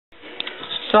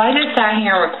So I just sat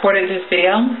here and recorded this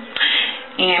video,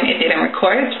 and it didn't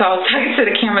record, so I was talking to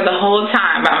the camera the whole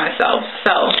time by myself.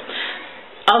 So,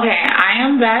 okay, I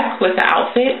am back with the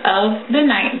outfit of the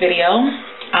night video.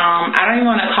 I don't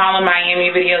even want to call them Miami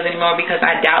videos anymore because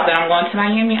I doubt that I'm going to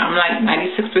Miami. I'm like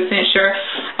 96% sure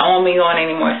I won't be going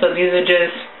anymore. So these are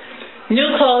just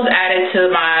new clothes added to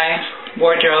my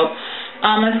wardrobe.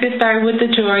 Let's get started with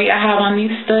the jewelry. I have on these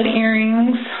stud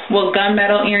earrings, well,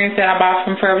 gunmetal earrings that I bought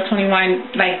from Forever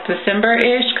 21 like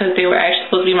December-ish because they were actually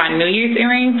supposed to be my New Year's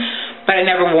earrings, but I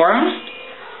never wore them.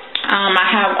 I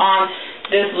have on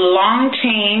this long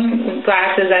chain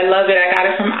glasses. I love it. I got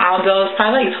it from Aldo. It's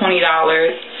probably like $20.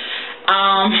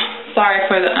 Sorry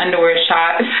for the underwear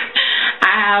shot.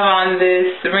 I have on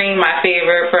this ring, my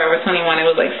favorite, Forever 21. It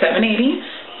was like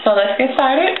 $7.80. So let's get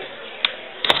started.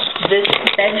 This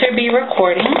better be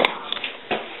recording.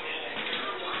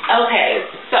 Okay,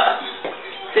 so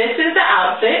this is the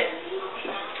outfit.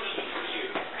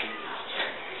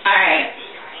 Alright.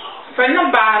 From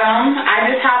the bottom, I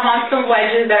just have on some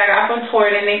wedges that I got from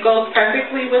Torrid, and it goes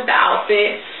perfectly with the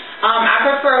outfit. I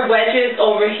prefer wedges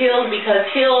over heels because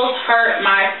heels hurt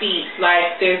my feet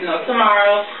like there's no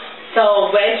tomorrow.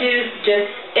 So wedges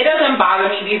it doesn't bother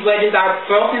me. These wedges, I've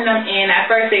broken them in. At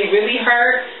first they really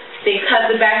hurt. They cut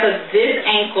the back of this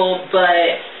ankle, but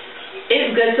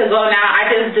it's good to go now. I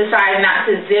just decided not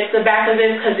to zip the back of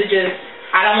this because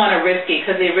I don't want to risk it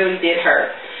because it really did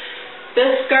hurt.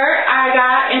 The skirt I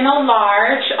got in a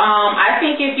large. I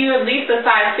think if you at least a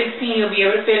size 16, you'll be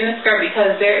able to fit in the skirt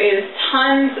because there is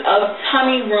tons of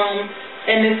tummy room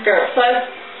in this skirt. Plus,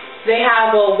 they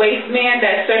have a waistband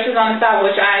that stretches on the side,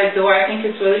 which I adore. I think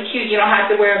it's really cute. You don't have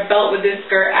to wear a belt with this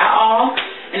skirt at all,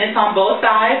 and it's on both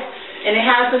sides. And it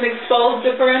has an exposed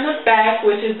zipper in the back,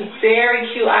 which is very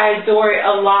cute. I adore it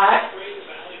a lot.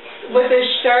 With the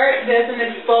shirt, there's an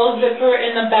exposed zipper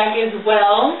in the back as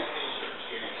well.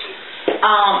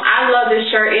 I love this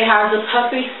shirt. It has the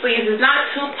puffy sleeves. It's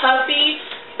not too puffy,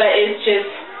 but it's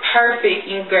just perfect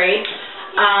and great.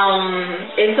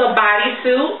 It's a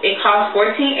bodysuit. It costs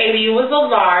 $14.80. It was a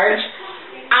large.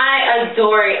 I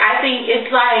adore it. I think it's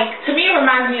like, to me it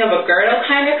reminds me of a girdle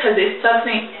kind of because it sucks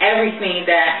in everything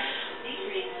that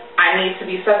I need to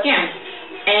be stuck in.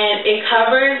 And it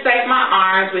covers like my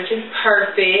arms, which is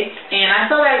perfect. And I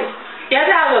feel like you have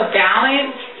to have a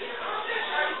balance.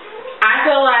 I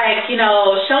feel like, you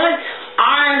know, showing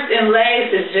arms and legs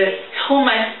is just too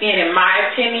much skin in my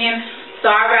opinion.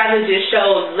 So I'd rather just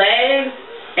show legs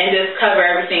and just cover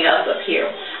everything else up here.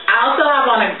 I also have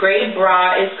on a gray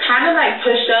bra. It's kind of like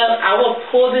push up. I will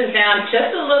pull this down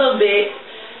just a little bit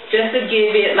just to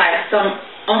give it like some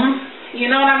you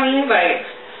know what I mean? Like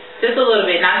just a little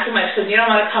bit, not too much, because you don't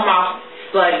want to come off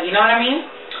bloody, you know what I mean?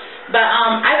 But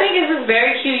I think it's just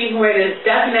very cute. You can wear this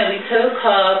definitely to the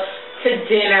club, to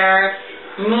dinner,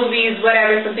 movies,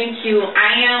 whatever, something cute.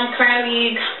 I am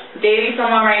currently dating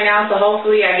someone right now, so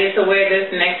hopefully I get to wear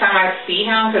this next time I see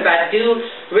him, because I do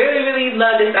really, really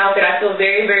love this outfit. I feel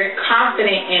very, very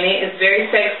confident in it. It's very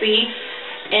sexy.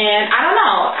 And I don't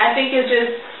know, I think it's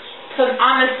just, because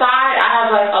on the side I have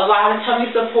like a lot of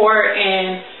tummy support,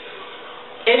 and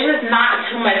it's just not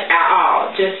too much at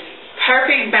all. Just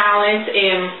perfect balance,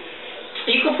 and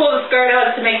you can pull the skirt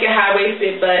up to make it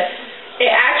high-waisted, but it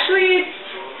actually,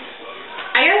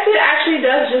 I guess it actually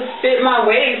does just fit my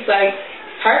waist like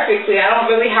perfectly. I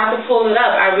don't really have to pull it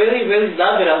up. I really, really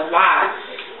love it a lot.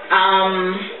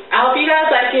 I hope you guys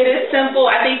like it. It's simple.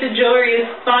 I think the jewelry is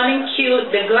fun and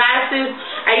cute. The glasses,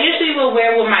 I usually will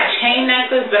wear with my chain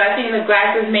necklace, but I think the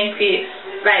glasses make it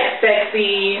like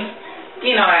sexy.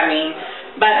 You know what I mean?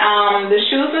 But the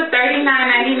shoes are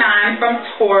 $39.99 from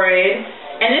Torrid,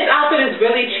 and this outfit is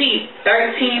really cheap,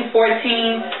 $13,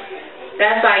 $14.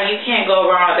 That's like, you can't go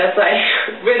wrong. That's like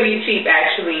really cheap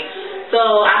actually.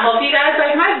 So I hope you guys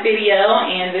like my video,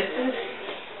 and this is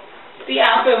the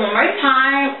outfit one more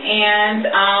time, and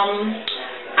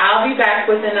I'll be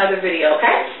back with another video,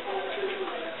 okay?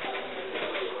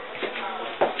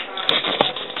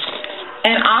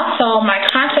 And also, my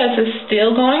contest is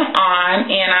still going on,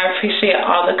 and I appreciate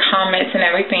all the comments and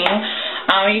everything.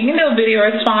 You can do a video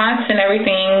response and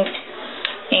everything,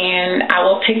 and I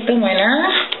will pick the winner.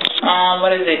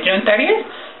 What is it, June 30th?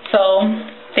 So,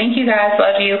 thank you guys.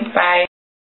 Love you. Bye.